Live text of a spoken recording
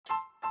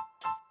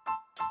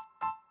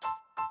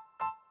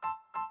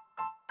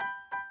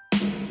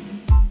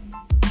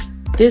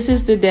This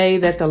is the day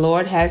that the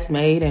Lord has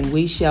made, and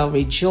we shall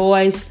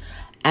rejoice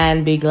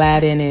and be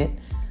glad in it.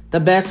 The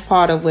best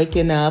part of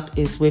waking up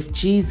is with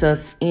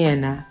Jesus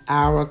in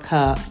our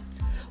cup.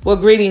 Well,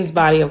 greetings,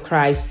 body of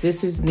Christ.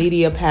 This is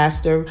Media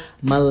Pastor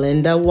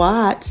Melinda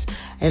Watts,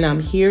 and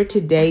I'm here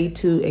today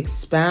to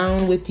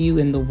expound with you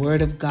in the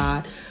Word of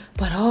God.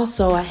 But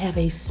also I have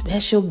a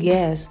special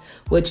guest,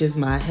 which is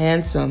my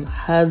handsome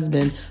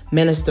husband,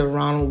 Minister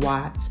Ronald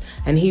Watts.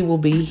 And he will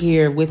be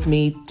here with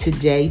me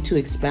today to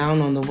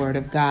expound on the Word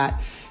of God.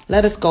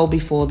 Let us go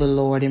before the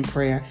Lord in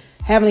prayer.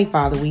 Heavenly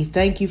Father, we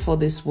thank you for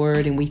this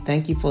word and we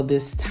thank you for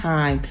this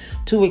time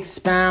to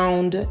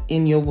expound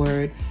in your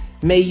word.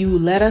 May you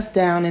let us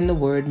down in the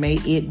word. May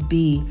it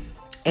be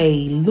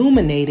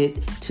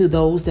illuminated to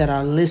those that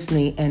are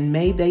listening, and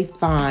may they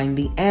find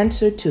the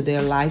answer to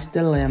their life's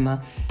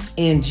dilemma.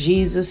 In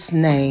Jesus'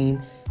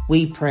 name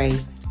we pray.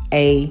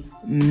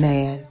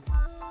 Amen.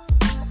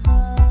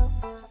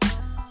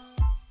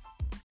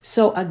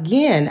 So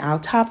again, our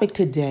topic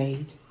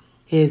today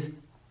is,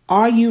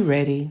 are you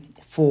ready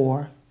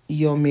for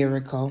your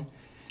miracle?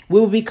 We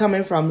will be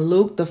coming from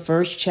Luke, the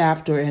first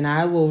chapter, and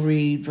I will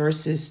read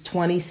verses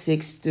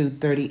 26 through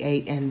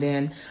 38, and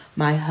then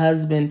my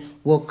husband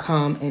will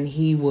come and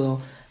he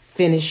will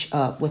finish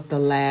up with the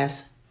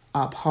last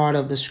part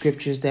of the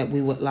scriptures that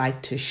we would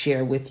like to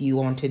share with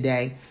you on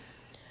today.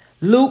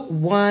 Luke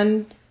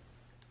 1,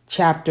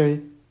 chapter,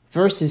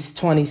 verses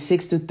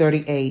 26 through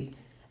 38.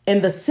 In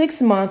the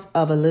 6 months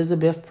of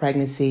Elizabeth's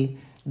pregnancy,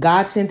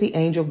 God sent the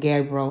angel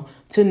Gabriel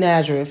to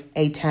Nazareth,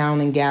 a town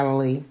in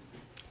Galilee,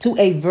 to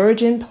a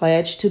virgin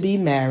pledged to be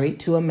married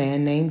to a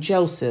man named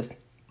Joseph,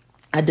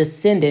 a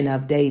descendant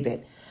of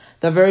David.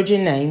 The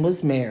virgin name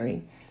was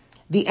Mary.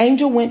 The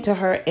angel went to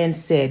her and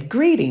said,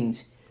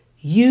 "Greetings,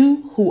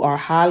 you who are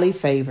highly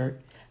favored.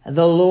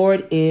 The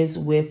Lord is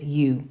with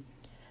you."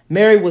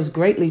 Mary was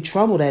greatly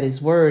troubled at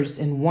his words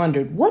and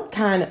wondered what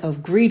kind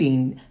of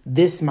greeting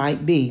this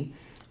might be.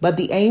 But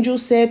the angel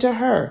said to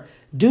her,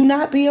 "Do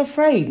not be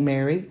afraid,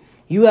 Mary.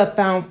 You have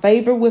found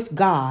favor with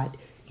God.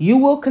 You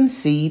will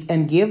conceive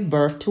and give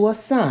birth to a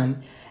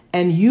son,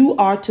 and you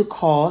are to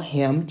call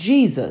him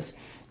Jesus.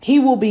 He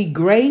will be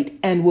great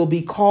and will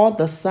be called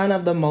the Son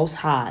of the Most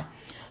High.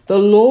 The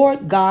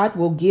Lord God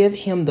will give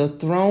him the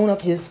throne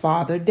of his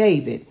father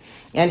David,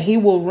 and he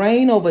will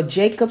reign over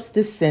Jacob's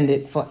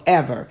descendant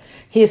forever.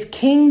 His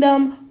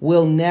kingdom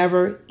will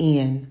never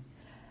end."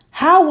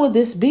 "How will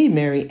this be?"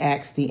 Mary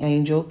asked the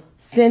angel,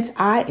 "since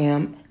I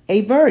am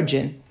a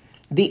virgin?"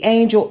 The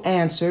angel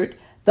answered,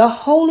 "The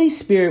Holy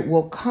Spirit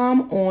will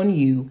come on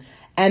you,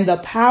 and the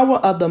power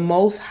of the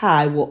Most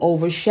High will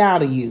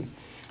overshadow you.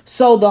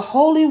 So the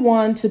Holy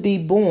One to be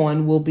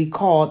born will be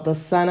called the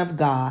Son of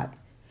God.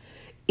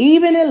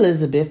 Even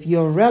Elizabeth,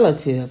 your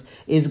relative,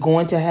 is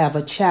going to have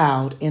a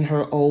child in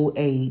her old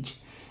age,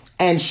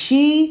 and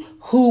she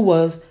who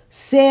was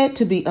said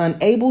to be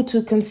unable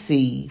to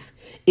conceive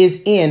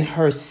is in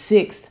her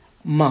 6th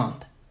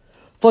month.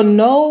 For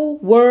no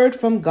word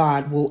from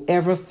God will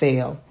ever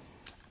fail.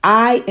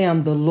 I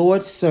am the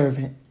Lord's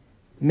servant."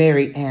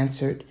 Mary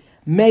answered,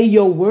 "May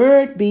your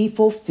word be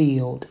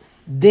fulfilled."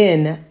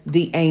 Then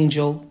the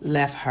angel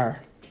left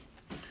her.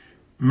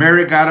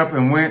 Mary got up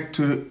and went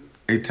to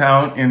a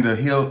town in the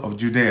hill of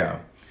Judea.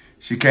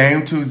 She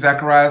came to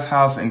Zachariah's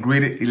house and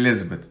greeted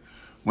Elizabeth.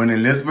 When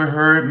Elizabeth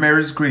heard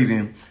Mary's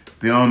greeting,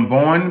 the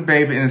unborn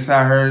baby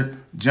inside her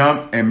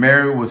jumped, and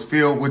Mary was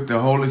filled with the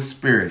Holy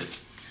Spirit.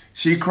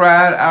 She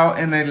cried out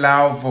in a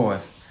loud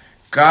voice,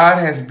 "God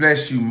has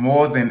blessed you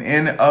more than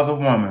any other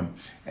woman,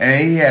 and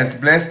he has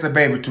blessed the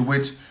baby to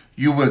which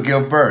you will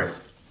give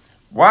birth.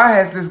 Why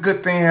has this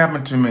good thing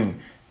happened to me,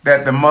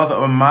 that the mother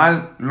of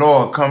my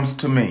Lord comes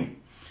to me?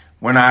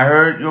 When I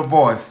heard your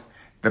voice,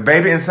 the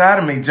baby inside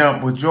of me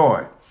jumped with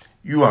joy.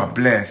 You are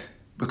blessed,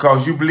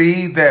 because you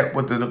believe that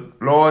what the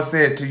Lord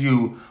said to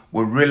you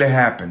will really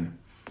happen."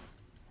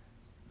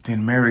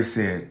 Then Mary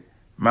said,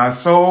 "My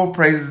soul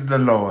praises the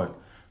Lord.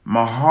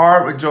 My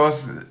heart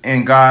rejoices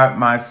in God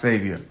my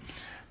Savior,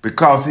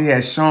 because he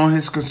has shown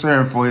his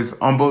concern for his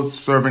humble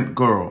servant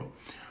girl.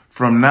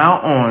 From now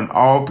on,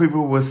 all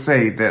people will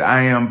say that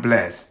I am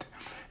blessed,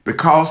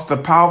 because the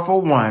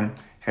powerful one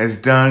has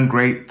done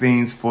great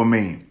things for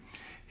me.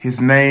 His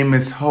name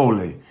is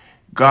holy.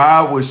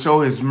 God will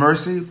show his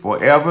mercy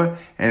forever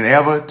and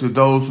ever to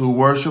those who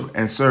worship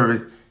and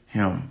serve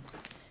him."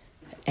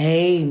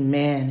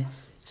 Amen.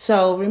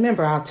 So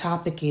remember, our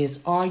topic is,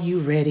 are you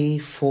ready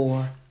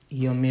for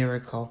your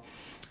miracle?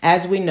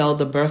 As we know,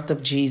 the birth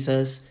of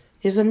Jesus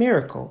is a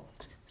miracle.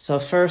 So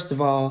first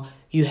of all,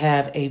 you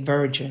have a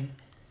virgin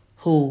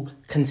who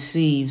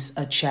conceives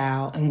a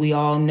child. And we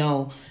all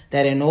know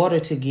that in order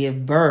to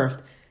give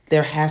birth,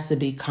 there has to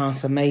be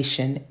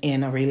consummation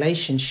in a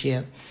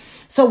relationship.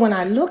 So when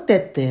I looked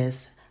at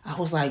this, I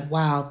was like,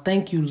 wow,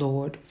 thank you,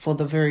 Lord, for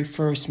the very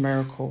first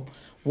miracle,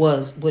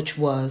 which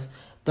was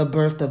the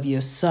birth of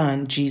your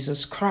son,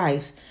 Jesus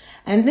Christ.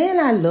 And then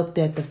I looked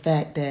at the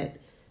fact that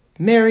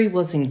Mary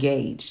was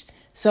engaged.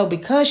 So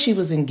because she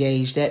was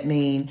engaged, that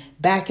means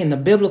back in the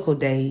biblical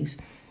days,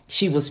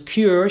 She was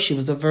pure. She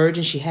was a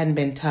virgin. She hadn't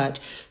been touched.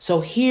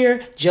 So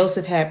here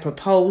Joseph had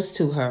proposed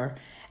to her,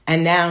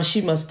 and now she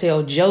must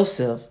tell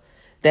Joseph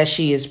that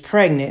she is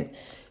pregnant.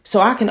 So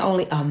I can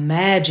only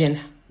imagine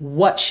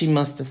what she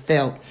must have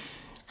felt,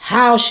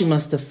 how she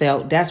must have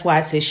felt. That's why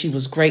I said she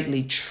was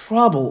greatly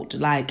troubled.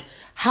 Like,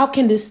 how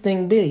can this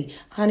thing be?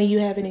 Honey, you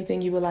have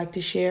anything you would like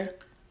to share?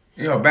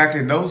 Back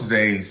in those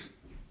days,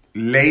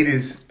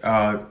 ladies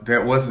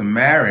that wasn't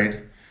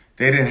married,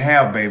 they didn't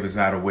have babies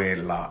out of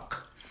wedlock.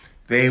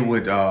 They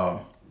would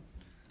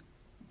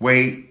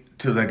wait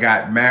till they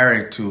got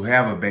married to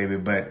have a baby.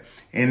 But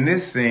in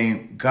this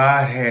thing,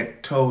 God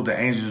had told the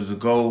angels to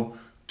go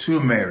to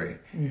Mary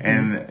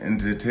and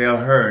to tell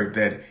her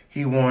that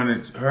he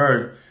wanted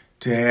her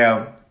to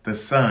have the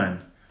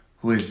son,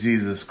 who is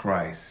Jesus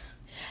Christ.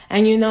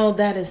 And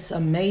that is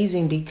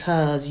amazing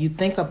because you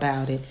think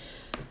about it.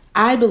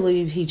 I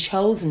believe he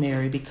chose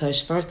Mary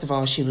because, first of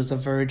all, she was a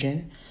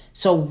virgin.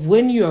 So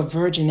when you're a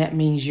virgin, that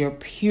means you're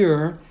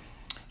pure,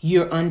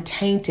 you're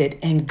untainted,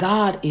 and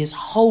God is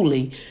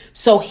holy.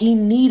 So he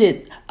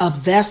needed a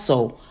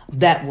vessel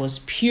that was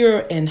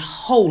pure and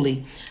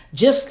holy,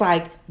 just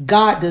like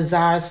God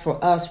desires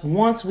for us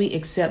once we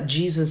accept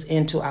Jesus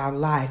into our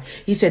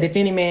life. He said, if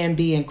any man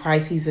be in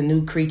Christ, he's a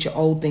new creature.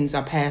 Old things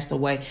are passed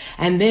away.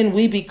 And then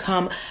we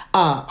become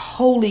a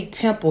holy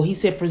temple. He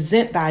said,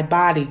 present thy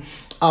body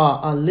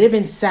a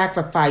living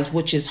sacrifice,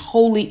 which is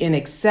holy and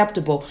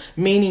acceptable,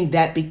 meaning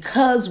that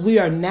because we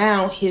are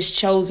now his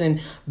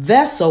chosen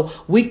vessel,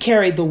 we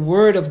carry the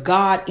word of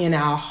God in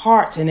our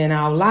hearts and in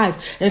our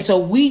life. And so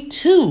we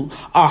too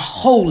are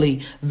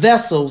holy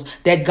vessels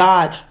that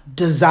God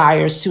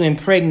desires to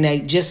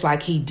impregnate, just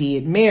like he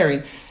did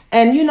Mary.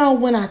 And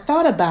when I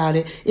thought about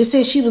it, it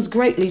says she was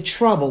greatly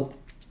troubled.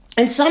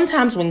 And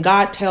sometimes when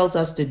God tells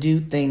us to do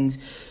things,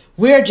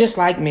 we're just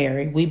like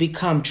Mary. We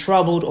become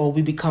troubled or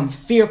we become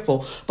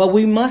fearful. But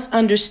we must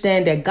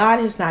understand that God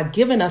has not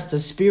given us the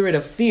spirit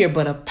of fear,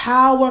 but of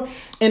power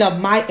and of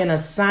might and a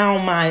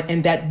sound mind,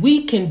 and that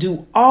we can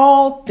do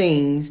all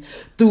things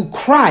through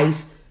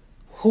Christ,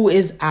 who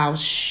is our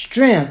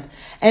strength.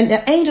 And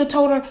the angel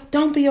told her,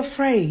 don't be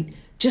afraid.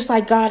 Just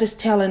like God is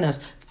telling us,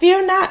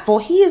 fear not,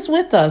 for he is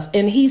with us,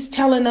 and he's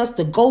telling us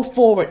to go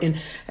forward. And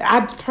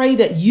I pray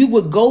that you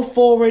would go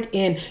forward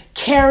in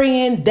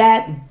carrying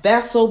that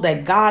vessel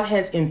that God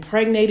has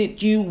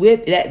impregnated you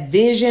with, that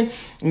vision,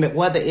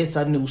 whether it's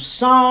a new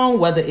song,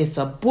 whether it's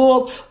a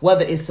book,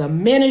 whether it's a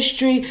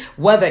ministry,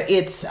 whether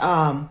it's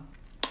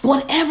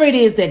whatever it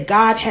is that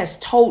God has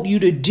told you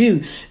to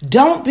do.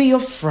 Don't be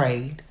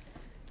afraid.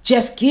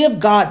 Just give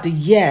God the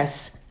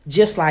yes,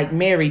 just like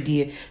Mary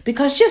did.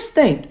 Because just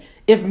think,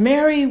 if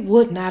Mary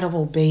would not have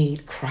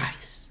obeyed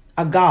Christ,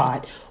 a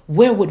God,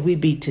 where would we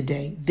be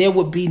today? There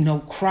would be no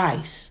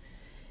Christ.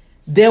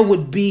 There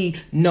would be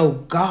no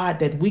God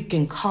that we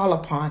can call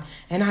upon.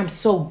 And I'm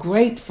so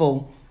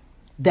grateful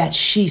that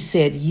she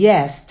said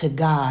yes to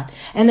God.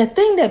 And the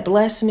thing that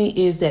blessed me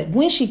is that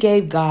when she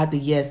gave God the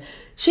yes,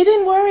 she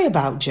didn't worry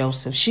about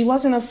Joseph. She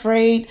wasn't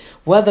afraid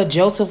whether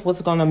Joseph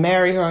was going to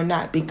marry her or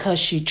not, because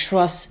she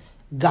trusts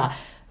God.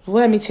 Well,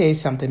 let me tell you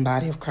something,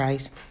 body of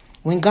Christ.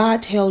 When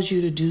God tells you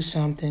to do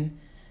something,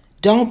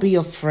 don't be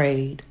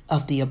afraid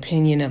of the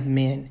opinion of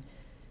men,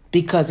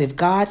 because if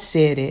God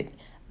said it,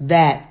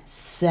 that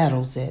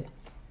settles it.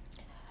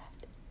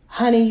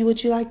 Honey,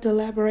 would you like to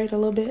elaborate a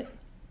little bit?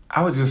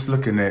 I was just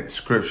looking at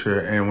scripture,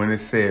 and when it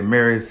said,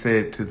 Mary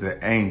said to the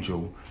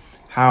angel,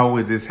 how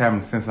would this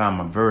happen since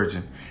I'm a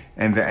virgin?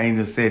 And the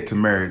angel said to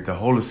Mary, the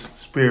Holy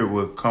Spirit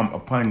will come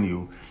upon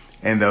you,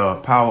 and the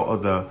power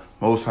of the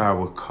Most High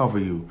will cover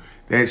you.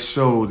 That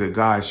showed that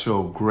God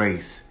showed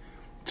grace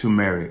to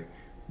Mary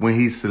when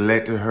he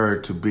selected her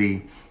to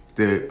be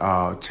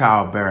the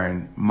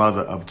childbearing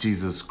mother of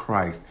Jesus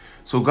Christ.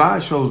 So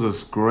God shows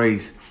us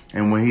grace.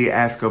 And when he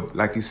asks of,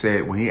 like you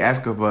said, when he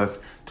asks of us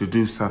to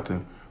do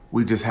something,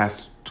 we just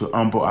have to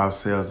humble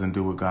ourselves and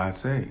do what God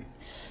says.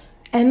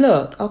 And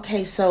look,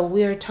 okay, so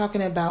we're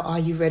talking about, are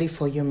you ready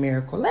for your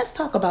miracle? Let's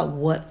talk about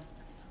what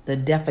the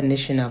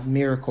definition of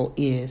miracle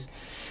is.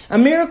 A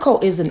miracle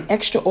is an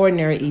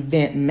extraordinary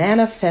event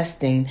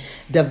manifesting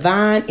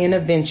divine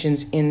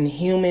interventions in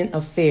human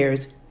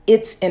affairs.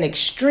 It's an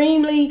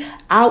extremely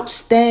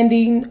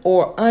outstanding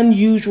or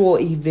unusual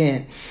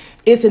event.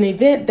 It's an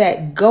event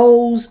that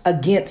goes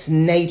against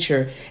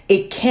nature.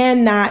 It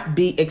cannot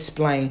be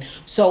explained.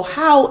 So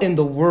how in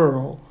the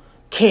world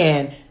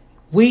can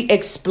we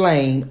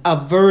explain a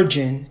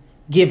virgin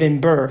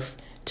giving birth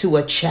to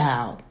a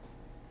child?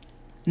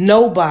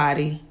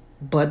 Nobody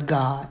but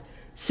God.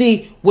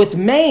 See, with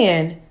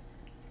man,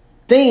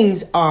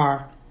 things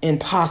are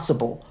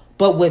impossible.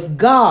 But with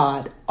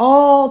God,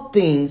 all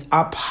things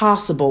are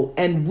possible.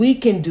 And we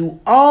can do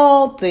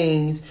all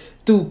things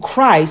through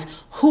Christ,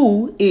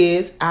 who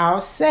is our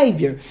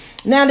Savior.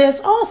 Now, there's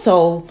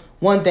also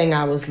one thing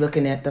I was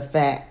looking at, the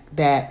fact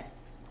that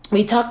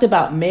we talked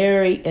about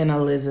Mary and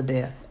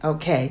Elizabeth.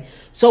 Okay,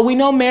 so we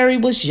know Mary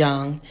was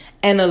young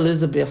and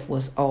Elizabeth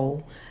was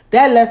old.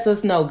 That lets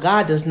us know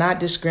God does not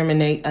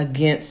discriminate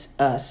against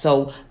us.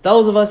 So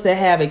those of us that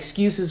have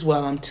excuses,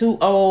 well, I'm too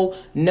old.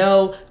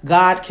 No,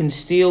 God can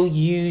still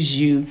use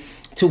you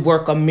to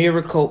work a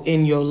miracle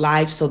in your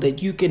life so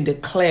that you can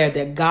declare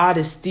that God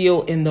is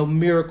still in the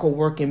miracle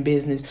working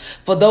business.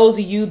 For those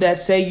of you that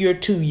say you're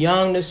too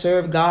young to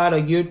serve God or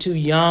you're too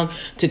young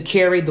to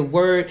carry the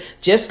word,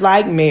 just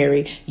like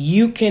Mary,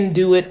 you can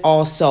do it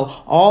also.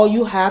 All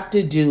you have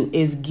to do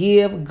is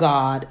give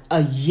God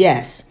a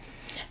yes.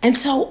 And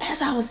so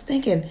as I was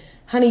thinking,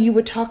 honey, you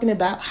were talking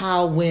about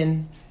how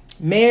when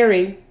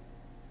Mary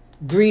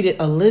greeted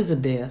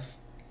Elizabeth,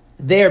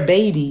 their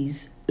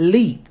babies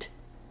leaped.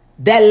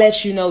 That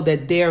lets you know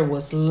that there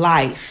was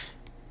life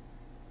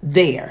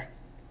there.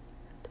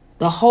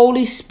 The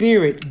Holy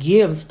Spirit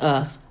gives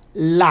us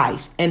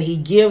life, and he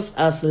gives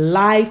us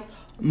life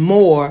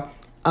more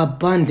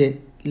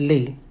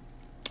abundantly.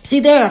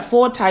 See, there are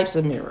 4 types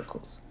of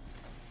miracles.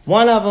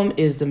 One of them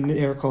is the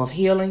miracle of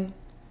healing.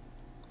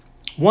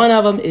 One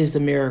of them is the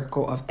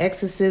miracle of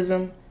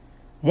exorcism.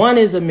 One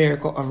is a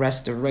miracle of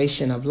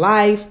restoration of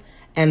life.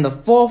 And the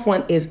 4th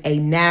one is a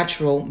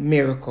natural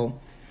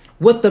miracle.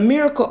 With the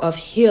miracle of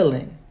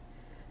healing,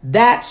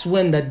 that's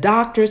when the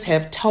doctors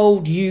have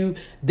told you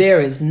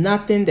there is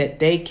nothing that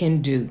they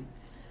can do.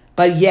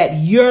 But yet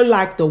you're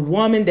like the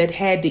woman that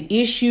had the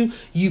issue.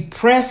 You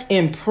press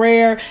in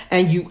prayer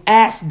and you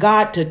ask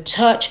God to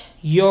touch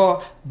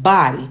your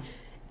body.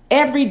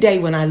 Every day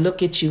when I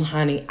look at you,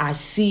 honey, I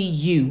see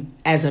you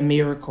as a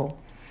miracle.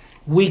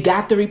 We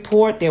got the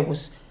report. There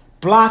was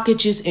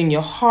blockages in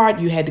your heart.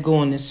 You had to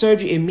go into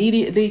surgery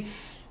immediately.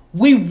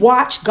 We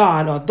watch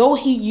God, although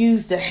he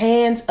used the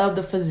hands of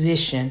the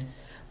physician.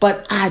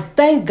 But I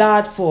thank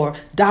God for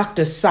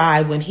Dr.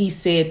 Sy when he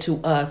said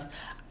to us,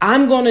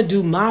 I'm going to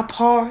do my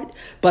part,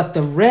 but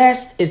the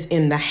rest is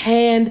in the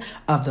hand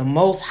of the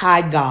Most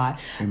High God.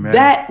 Amen.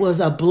 That was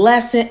a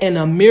blessing and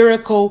a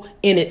miracle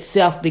in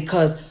itself,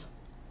 because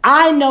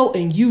I know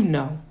and you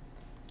know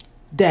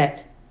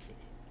that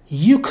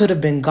you could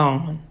have been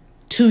gone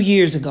 2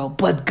 years ago,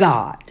 but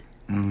God.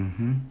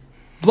 Mm-hmm.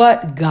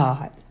 But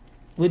God.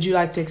 Would you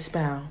like to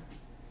expound?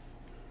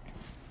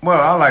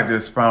 Well, I like to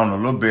expound a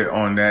little bit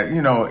on that.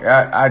 You know,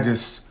 I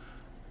just,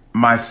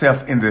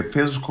 myself in the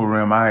physical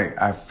realm,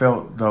 I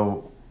felt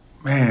though,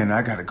 man,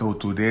 I got to go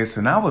through this.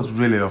 And I was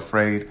really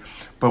afraid.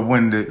 But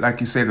when,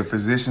 like you said, the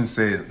physician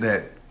said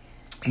that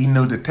he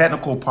knew the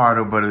technical part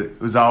of it, but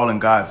it was all in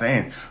God's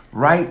hand.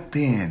 Right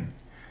then,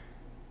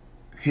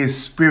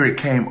 his spirit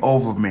came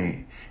over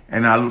me.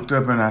 And I looked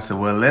up and I said,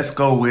 well, let's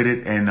go with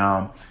it.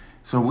 And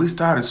so we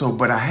started.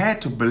 But I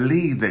had to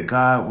believe that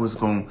God was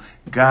going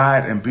to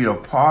guide and be a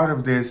part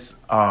of this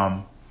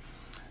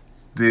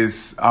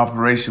this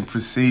operation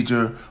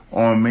procedure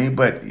on me.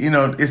 But, you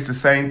know, it's the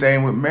same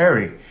thing with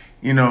Mary.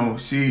 You know,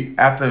 she,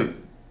 after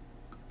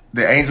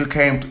the angel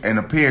came and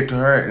appeared to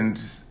her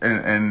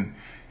and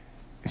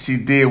she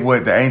did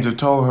what the angel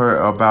told her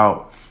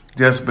about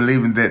just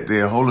believing that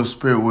the Holy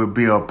Spirit would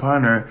be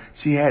upon her,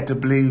 she had to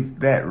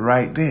believe that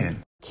right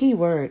then. Key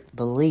word,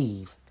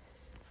 believe.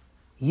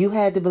 You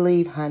had to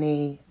believe,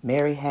 honey.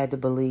 Mary had to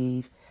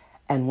believe.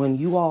 And when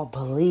you all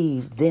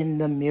believed, then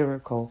the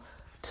miracle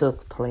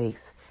took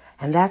place.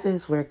 And that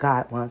is where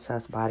God wants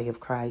us, body of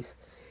Christ.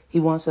 He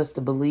wants us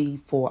to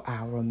believe for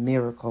our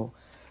miracle.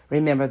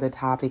 Remember, the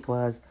topic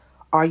was,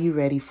 are you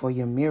ready for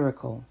your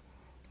miracle?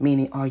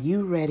 Meaning, are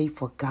you ready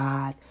for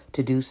God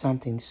to do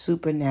something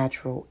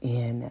supernatural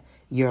in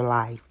your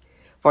life?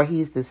 For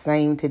he is the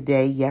same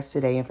today,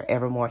 yesterday, and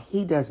forevermore.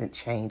 He doesn't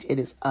change. It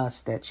is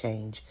us that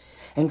change.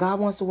 And God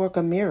wants to work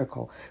a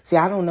miracle. See,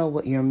 I don't know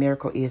what your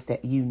miracle is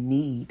that you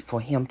need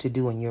for him to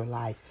do in your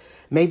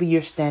life. Maybe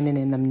you're standing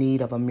in the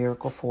need of a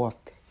miracle for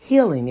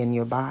healing in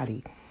your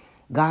body.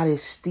 God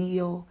is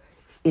still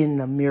in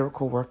the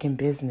miracle working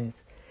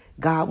business.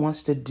 God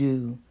wants to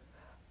do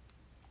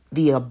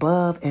the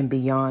above and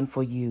beyond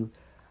for you.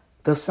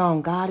 The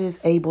song, God is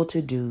able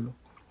to do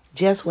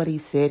just what he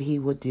said he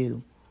would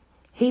do.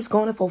 He's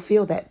going to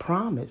fulfill that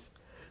promise.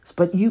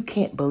 But you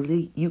can't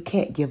believe, you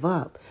can't give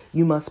up.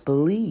 You must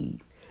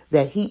believe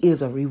that he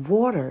is a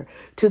rewarder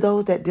to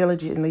those that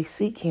diligently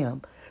seek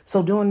him.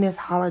 So during this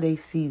holiday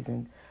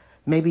season,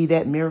 maybe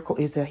that miracle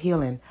is a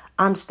healing.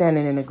 I'm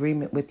standing in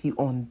agreement with you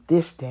on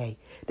this day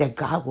that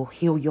God will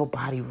heal your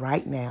body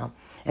right now.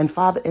 And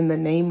Father, in the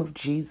name of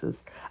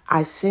Jesus,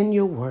 I send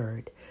your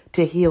word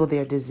to heal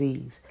their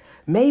disease.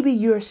 Maybe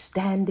you're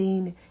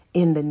standing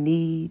in the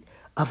need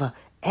of an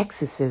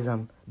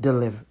exorcism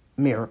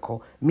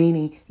miracle,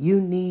 meaning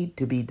you need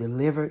to be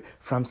delivered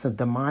from some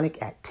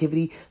demonic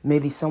activity.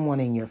 Maybe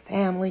someone in your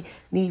family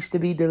needs to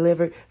be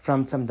delivered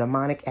from some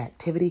demonic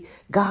activity.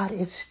 God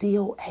is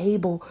still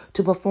able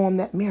to perform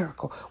that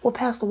miracle. Well,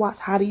 Pastor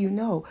Watts, how do you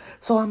know?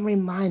 So I'm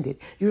reminded.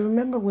 You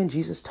remember when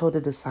Jesus told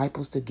the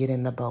disciples to get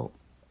in the boat?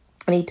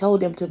 And he told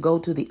them to go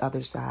to the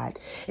other side.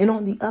 And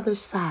on the other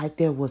side,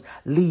 there was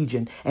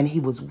Legion, and he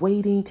was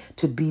waiting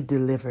to be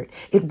delivered.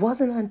 It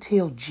wasn't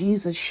until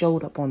Jesus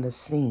showed up on the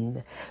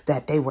scene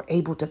that they were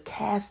able to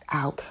cast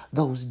out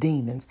those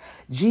demons.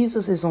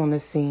 Jesus is on the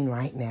scene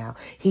right now.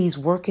 He's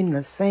working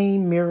the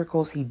same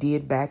miracles he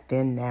did back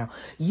then now.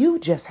 You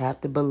just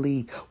have to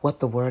believe what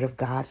the word of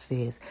God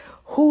says.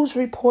 Whose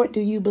report do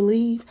you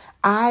believe?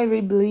 I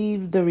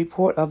believe the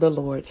report of the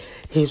Lord.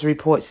 His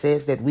report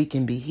says that we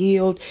can be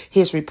healed.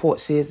 His report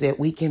says that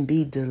we can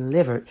be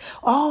delivered.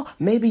 Oh,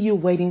 maybe you're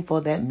waiting for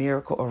that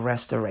miracle or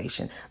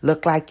restoration.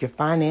 Look like your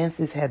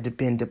finances had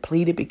been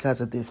depleted because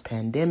of this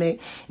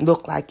pandemic.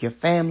 Look like your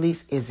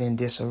families is in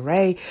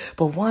disarray.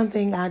 But one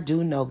thing I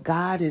do know,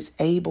 God is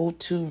able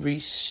to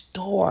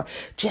restore.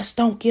 Just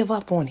don't give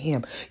up on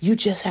him. You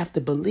just have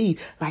to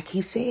believe. Like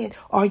he said,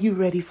 are you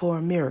ready for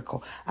a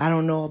miracle? I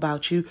don't know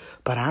about you,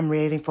 but I'm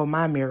ready for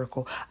my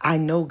miracle. I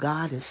know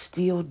God is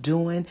still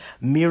doing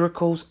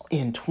miracles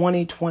in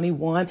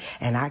 2021,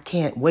 and I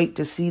can't wait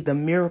to see the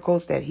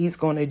miracles that he's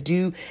going to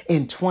do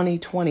in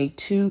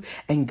 2022.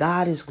 And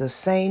God is the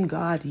same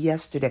God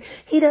yesterday.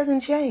 He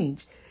doesn't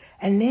change.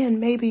 And then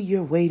maybe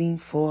you're waiting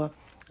for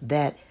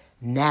that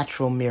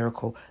natural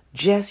miracle.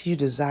 Just you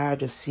desire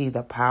to see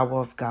the power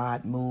of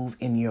God move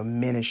in your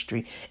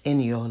ministry, in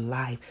your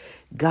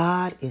life.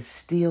 God is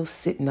still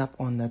sitting up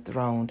on the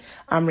throne.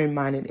 I'm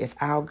reminded if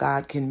our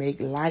God can make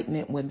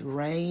lightning with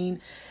rain,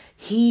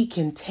 he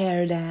can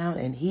tear down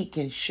and he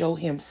can show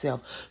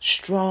himself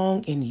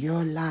strong in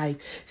your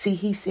life. See,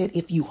 he said,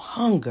 if you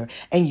hunger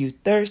and you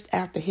thirst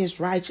after his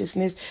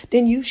righteousness,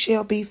 then you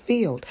shall be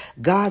filled.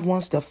 God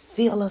wants to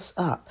fill us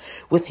up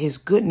with his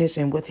goodness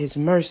and with his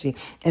mercy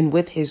and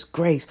with his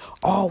grace.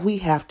 All we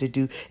have to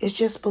do is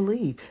just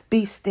believe,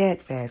 be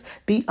steadfast,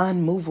 be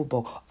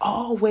unmovable,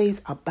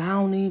 always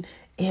abounding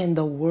in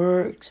the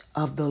works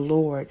of the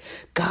Lord.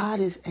 God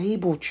is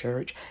able,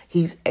 church.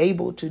 He's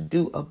able to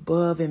do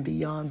above and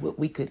beyond what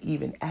we could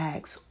even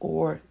ask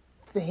or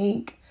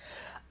think.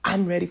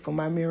 I'm ready for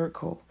my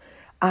miracle.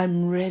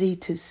 I'm ready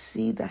to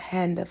see the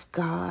hand of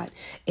God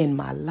in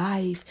my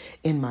life,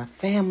 in my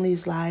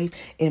family's life,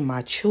 in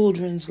my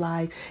children's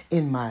life,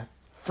 in my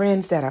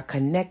friends that are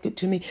connected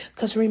to me.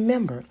 Because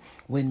remember,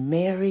 when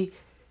Mary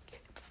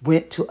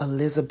went to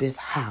Elizabeth's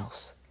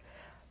house,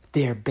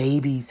 their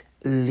babies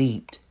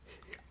leaped.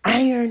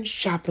 Iron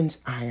sharpens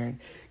iron.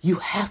 You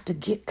have to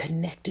get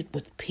connected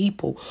with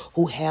people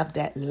who have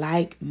that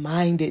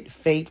like-minded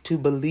faith to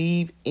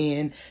believe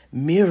in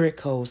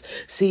miracles.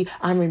 See,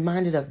 I'm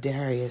reminded of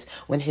Darius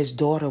when his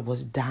daughter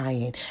was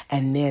dying,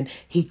 and then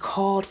he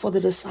called for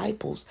the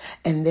disciples,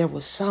 and there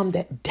was some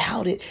that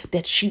doubted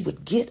that she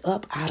would get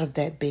up out of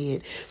that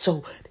bed.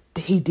 So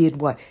he did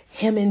what?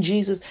 Him and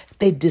Jesus,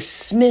 they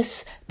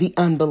dismiss the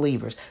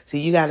unbelievers. So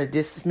you got to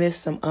dismiss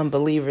some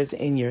unbelievers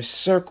in your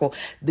circle.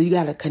 You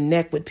got to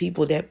connect with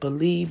people that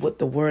believe what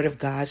the word of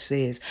God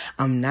says.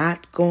 I'm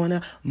not going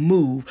to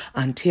move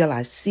until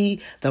I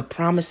see the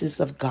promises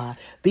of God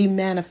be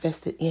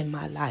manifested in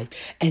my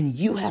life. And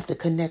you have to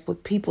connect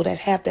with people that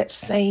have that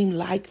same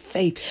like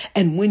faith.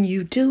 And when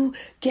you do,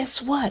 guess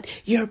what?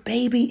 Your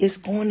baby is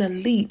going to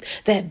leap.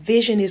 That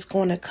vision is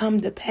going to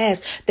come to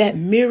pass. That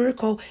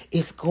miracle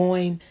is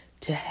going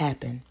to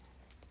happen.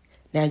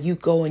 Now you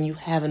go and you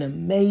have an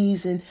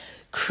amazing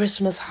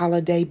Christmas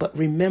holiday, but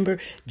remember,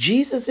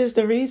 Jesus is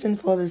the reason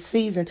for the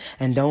season,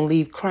 and don't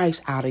leave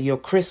Christ out of your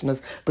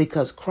Christmas,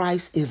 because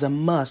Christ is a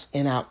must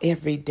in our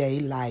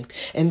everyday life.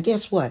 And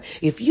guess what?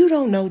 If you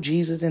don't know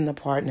Jesus in the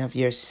pardon of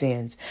your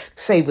sins,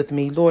 say with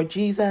me, Lord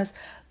Jesus,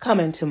 come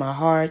into my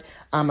heart.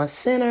 I'm a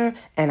sinner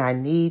and I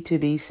need to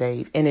be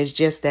saved. And it's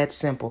just that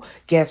simple.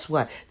 Guess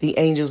what? The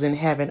angels in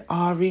heaven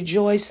are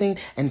rejoicing,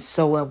 and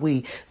so are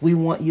we. We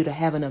want you to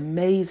have an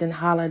amazing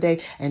holiday,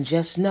 and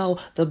just know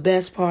the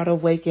best part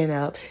of waking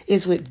up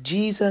is with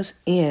Jesus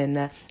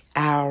in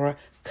our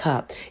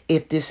cup.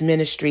 If this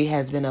ministry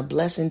has been a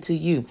blessing to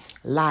you,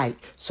 like,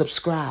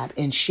 subscribe,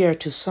 and share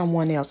to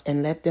someone else,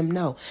 and let them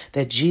know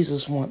that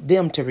Jesus wants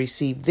them to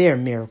receive their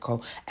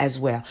miracle as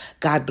well.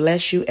 God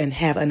bless you and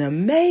have an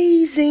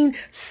amazing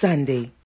Sunday.